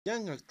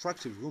Young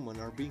attractive women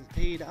are being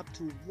paid up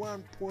to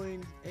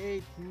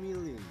 1.8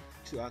 million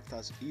to act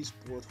as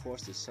esport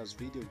hostess as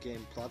video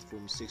game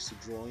platform seeks to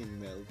draw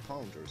in male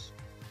punters.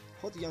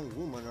 Hot young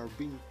women are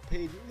being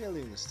paid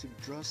millions to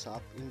dress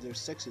up in their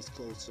sexiest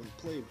clothes and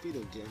play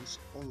video games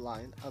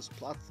online as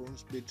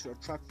platforms bid to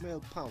attract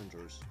male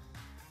punters.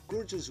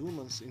 Gorgeous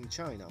women in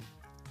China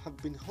have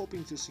been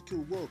hoping to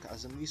secure work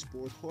as an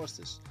esport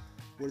hostess,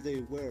 where they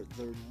wear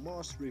their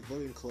most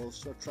revealing clothes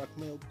to attract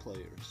male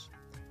players.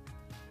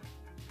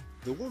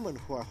 The women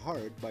who are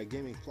hired by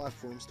gaming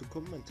platforms to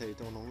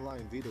commentate on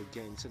online video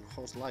games and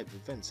host live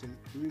events in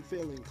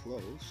revealing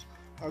clothes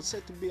are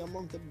said to be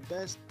among the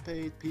best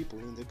paid people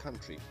in the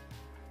country.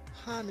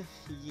 Han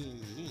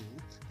Yiying,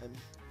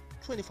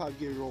 a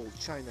 25-year-old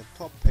China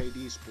top paid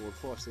esport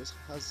hostess,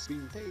 has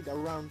been paid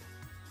around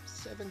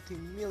 70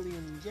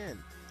 million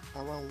yen,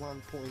 around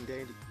 1.8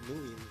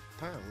 million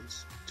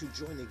pounds, to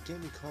join a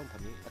gaming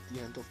company at the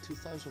end of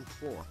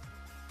 2004.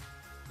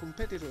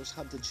 Competitors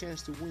have the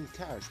chance to win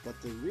cash, but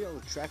the real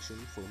attraction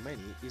for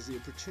many is the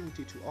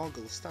opportunity to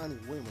ogle stunning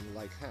women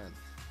like Han,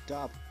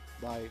 dubbed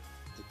by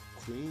the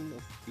Queen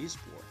of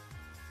Esport.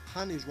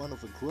 Han is one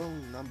of a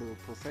growing number of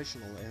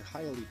professional and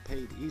highly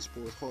paid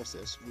esport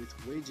hostesses,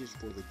 with wages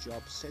for the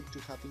job said to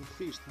have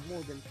increased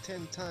more than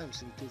 10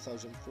 times in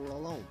 2004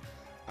 alone,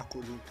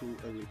 according to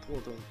a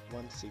report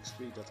on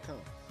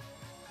 163.com.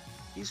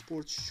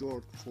 Esports,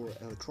 short for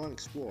electronic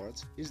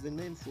sports, is the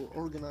name for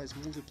organized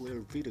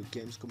multiplayer video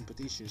games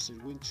competitions in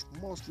which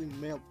mostly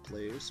male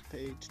players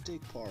pay to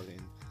take part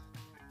in.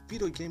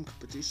 Video game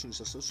competitions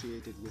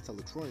associated with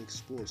electronic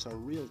sports are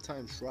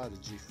real-time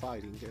strategy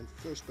fighting and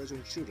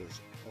first-person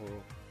shooters,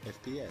 or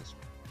FPS.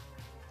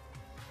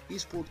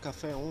 Esport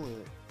cafe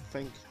owner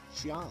Feng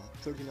Xia,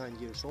 39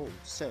 years old,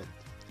 said,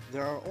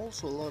 "There are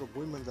also a lot of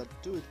women that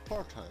do it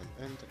part-time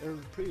and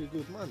earn pretty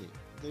good money.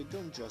 They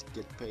don't just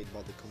get paid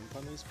by the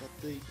companies, but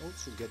they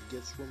also get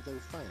gifts from their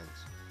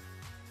fans.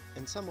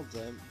 And some of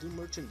them do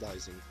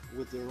merchandising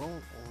with their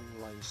own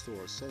online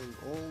store, selling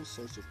all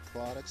sorts of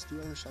products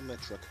to earn some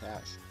extra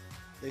cash.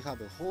 They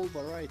have a whole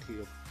variety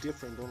of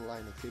different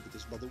online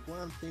activities, but the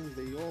one thing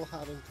they all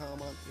have in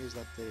common is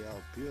that they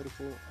are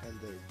beautiful and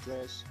they're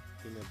dressed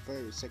in a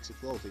very sexy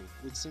clothing,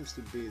 which seems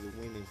to be the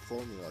winning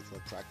formula to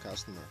attract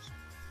customers."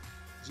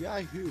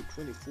 Yiying,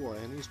 24,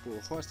 an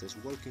esport hostess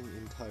working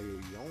in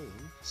Yiying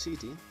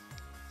city,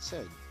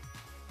 said,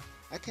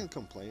 "I can't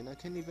complain, I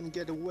can even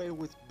get away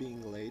with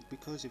being late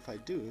because if I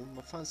do,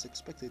 my fans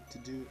expected to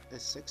do a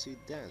sexy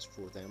dance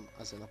for them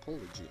as an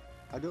apology.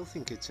 I don't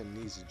think it's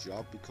an easy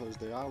job because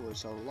the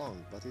hours are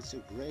long, but it's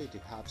great to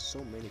have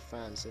so many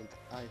fans and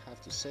I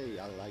have to say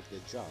I like the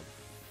job."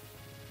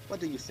 What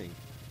do you think?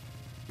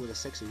 Would a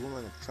sexy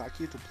woman attract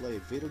you to play a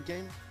video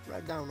game?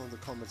 Write down in the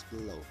comments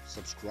below.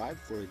 Subscribe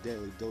for a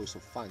daily dose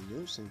of fun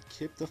news and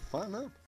keep the fun up!